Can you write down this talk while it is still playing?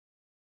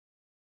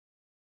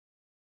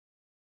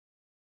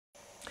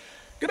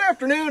Good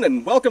afternoon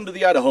and welcome to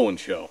the Idahoan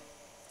Show.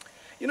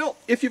 You know,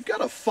 if you've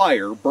got a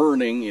fire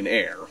burning in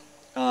air,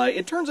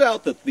 it turns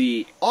out that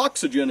the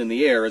oxygen in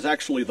the air is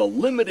actually the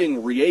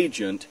limiting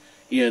reagent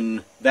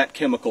in that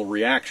chemical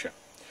reaction.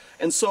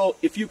 And so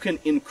if you can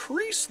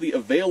increase the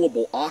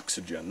available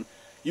oxygen,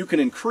 you can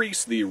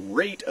increase the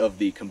rate of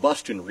the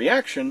combustion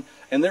reaction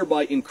and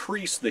thereby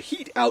increase the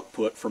heat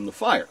output from the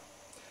fire.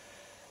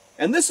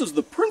 And this is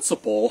the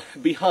principle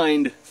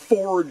behind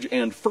forge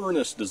and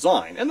furnace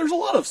design. And there's a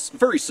lot of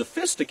very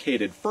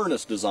sophisticated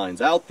furnace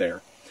designs out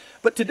there.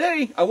 But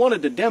today I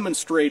wanted to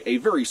demonstrate a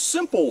very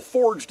simple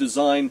forge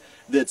design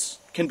that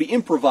can be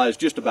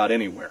improvised just about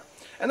anywhere.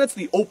 And that's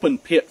the open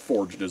pit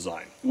forge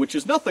design, which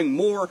is nothing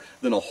more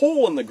than a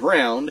hole in the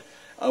ground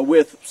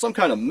with some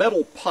kind of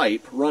metal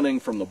pipe running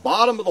from the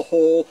bottom of the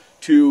hole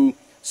to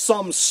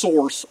some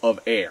source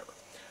of air.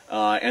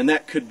 And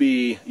that could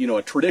be,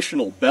 a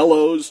traditional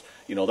bellows.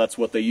 That's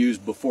what they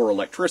used before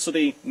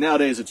electricity.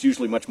 Nowadays, it's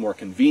usually much more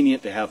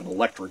convenient to have an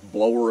electric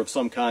blower of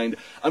some kind.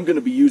 I'm going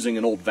to be using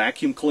an old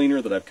vacuum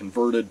cleaner that I've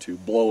converted to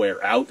blow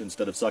air out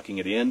instead of sucking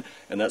it in,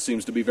 and that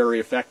seems to be very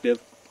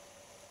effective.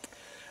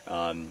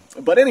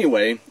 But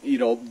anyway,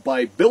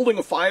 by building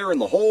a fire in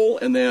the hole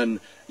and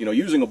then,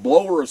 using a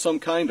blower of some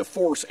kind to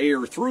force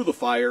air through the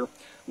fire,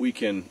 we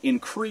can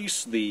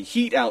increase the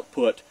heat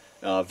output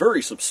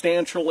very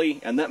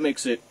substantially, and that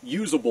makes it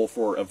usable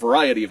for a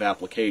variety of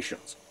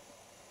applications.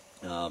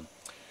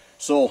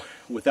 So,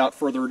 without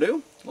further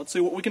ado, let's see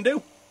what we can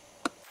do.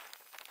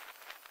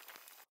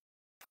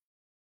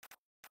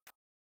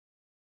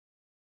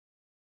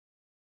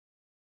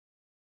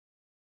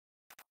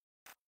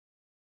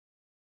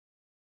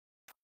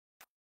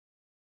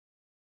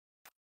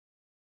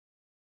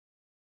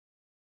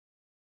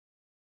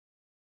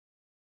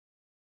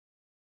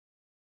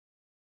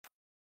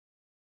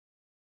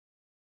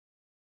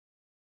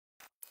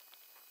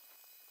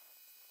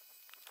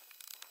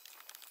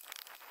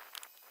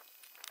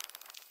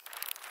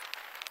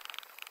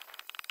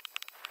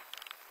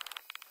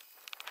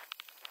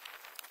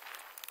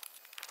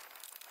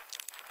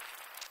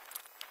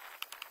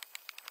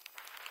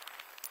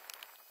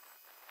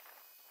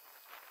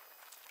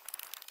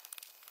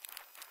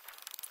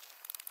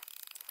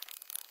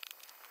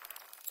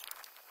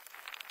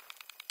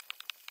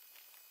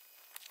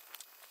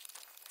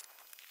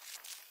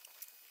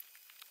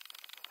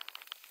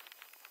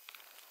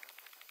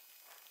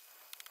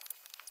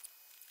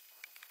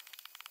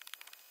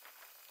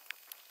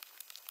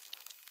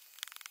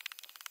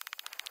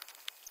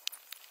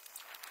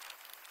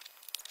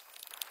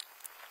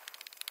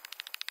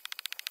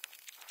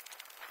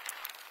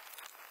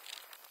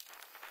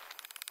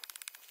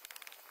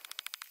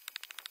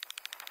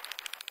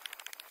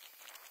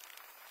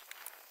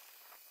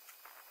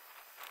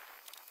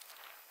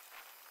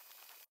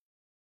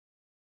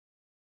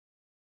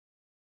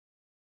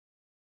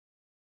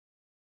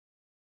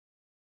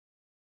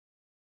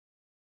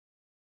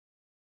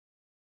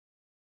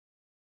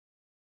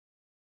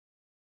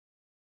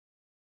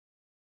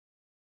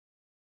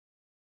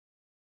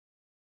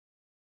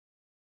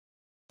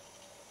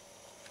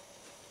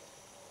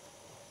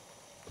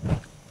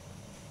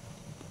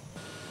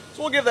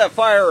 So we'll give that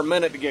fire a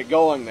minute to get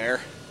going there.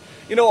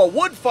 A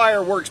wood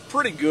fire works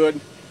pretty good,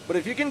 but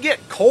if you can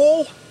get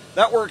coal,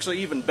 that works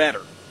even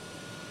better.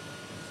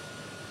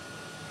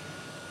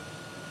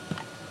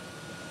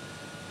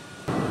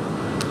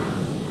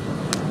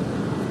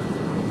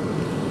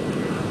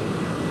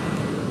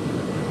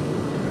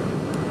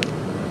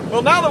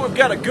 Well, now that we've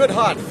got a good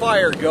hot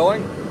fire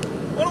going,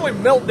 why don't we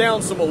melt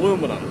down some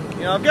aluminum?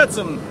 I've got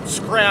some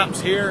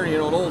scraps here, an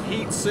old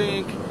heat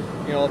sink,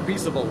 a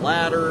piece of a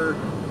ladder,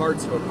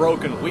 parts of a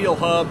broken wheel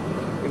hub,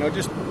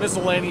 just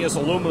miscellaneous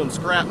aluminum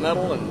scrap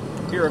metal.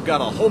 And here I've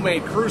got a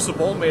homemade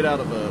crucible made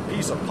out of a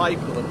piece of pipe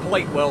with a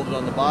plate welded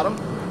on the bottom.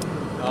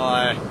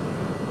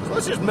 So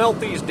let's just melt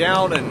these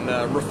down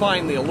and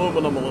refine the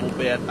aluminum a little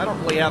bit. I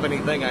don't really have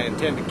anything I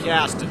intend to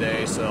cast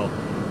today, so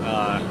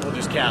we'll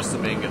just cast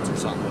some ingots or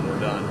something when we're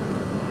done.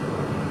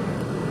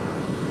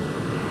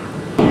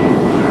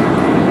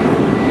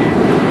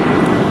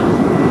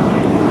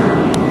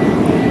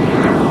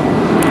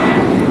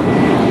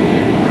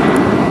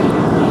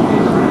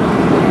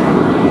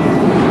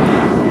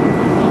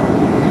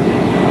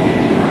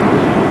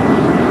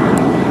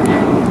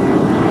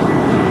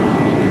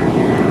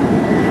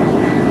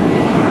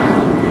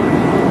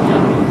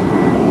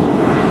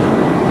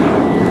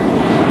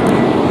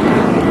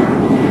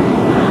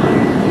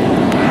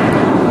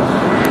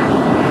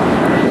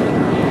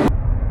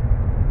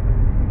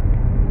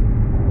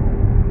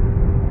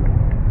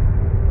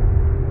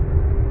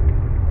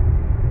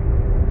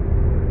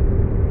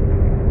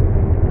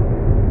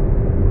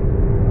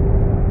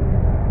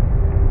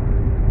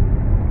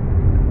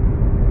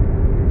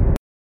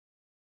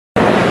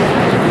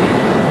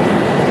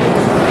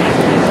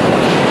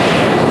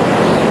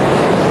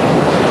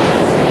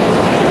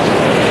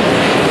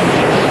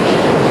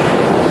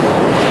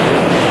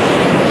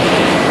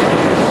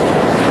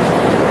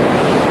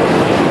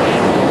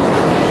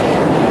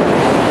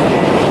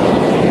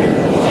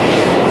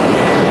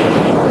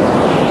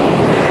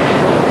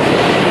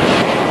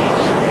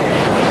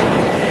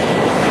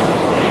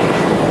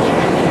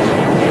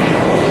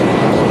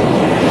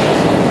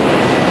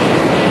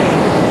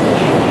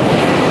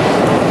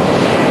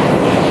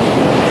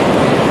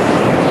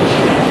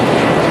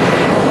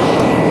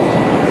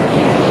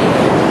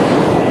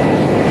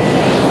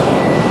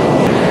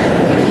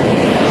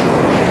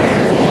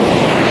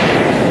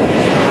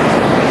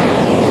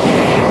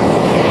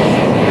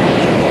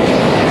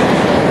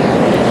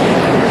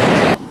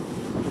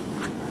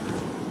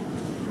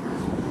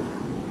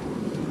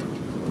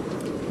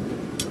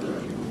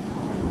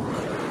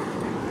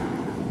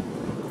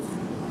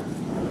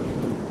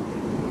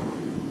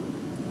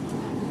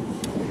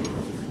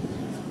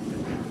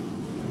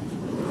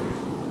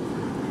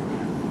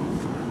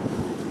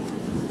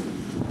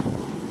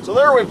 So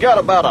there we've got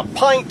about a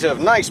pint of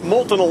nice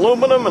molten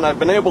aluminum, and I've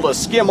been able to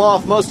skim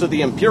off most of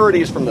the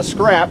impurities from the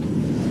scrap.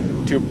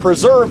 To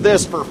preserve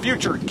this for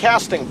future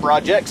casting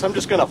projects, I'm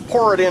just going to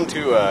pour it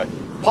into a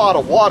pot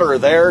of water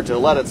there to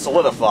let it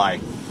solidify.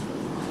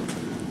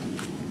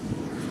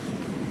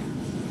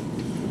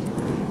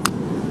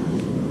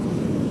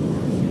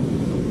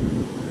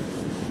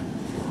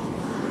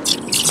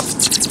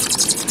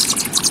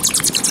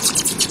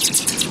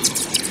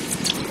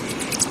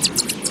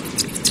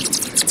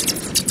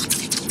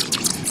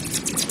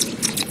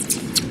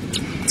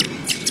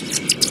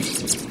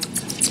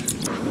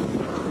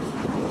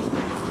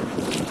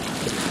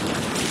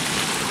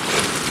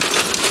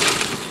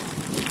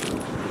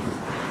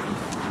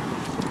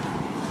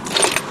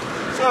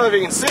 So if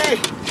you can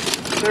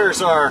see,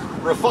 there's our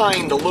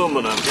refined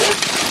aluminum here.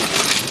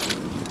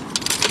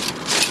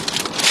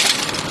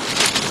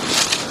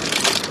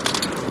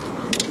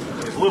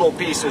 These little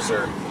pieces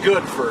are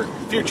good for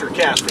future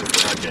casting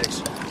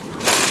projects.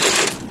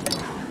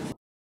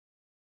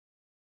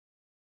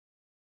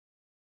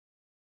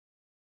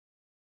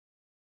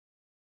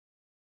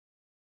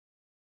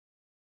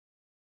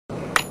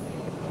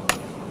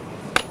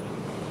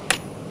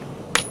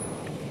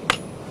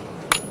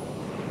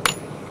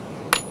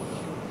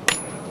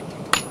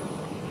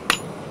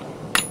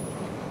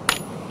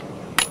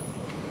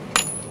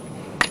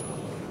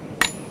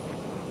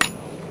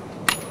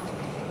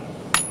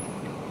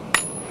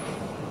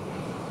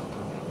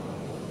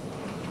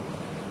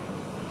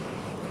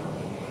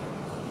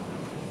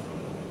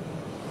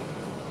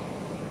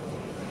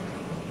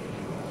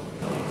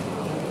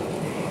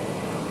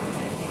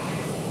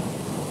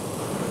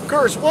 Of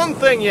course, one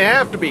thing you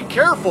have to be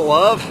careful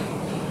of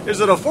is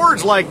that a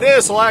forge like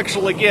this will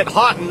actually get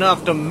hot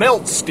enough to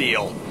melt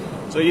steel.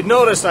 So you'd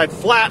notice I'd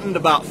flattened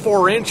about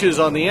 4 inches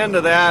on the end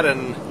of that,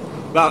 and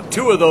about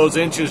 2 of those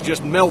inches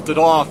just melted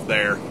off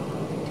there.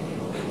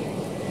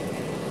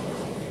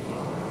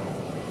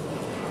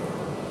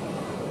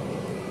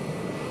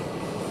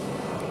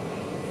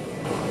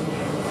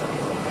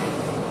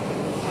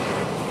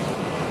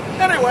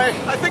 Anyway,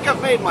 I think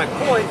I've made my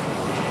point.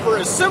 For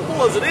as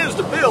simple as it is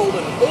to build,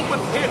 an open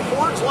pit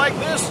forge like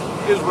this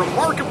is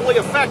remarkably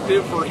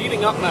effective for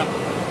heating up metal.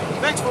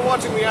 Thanks for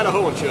watching the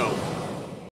Idahoan Show.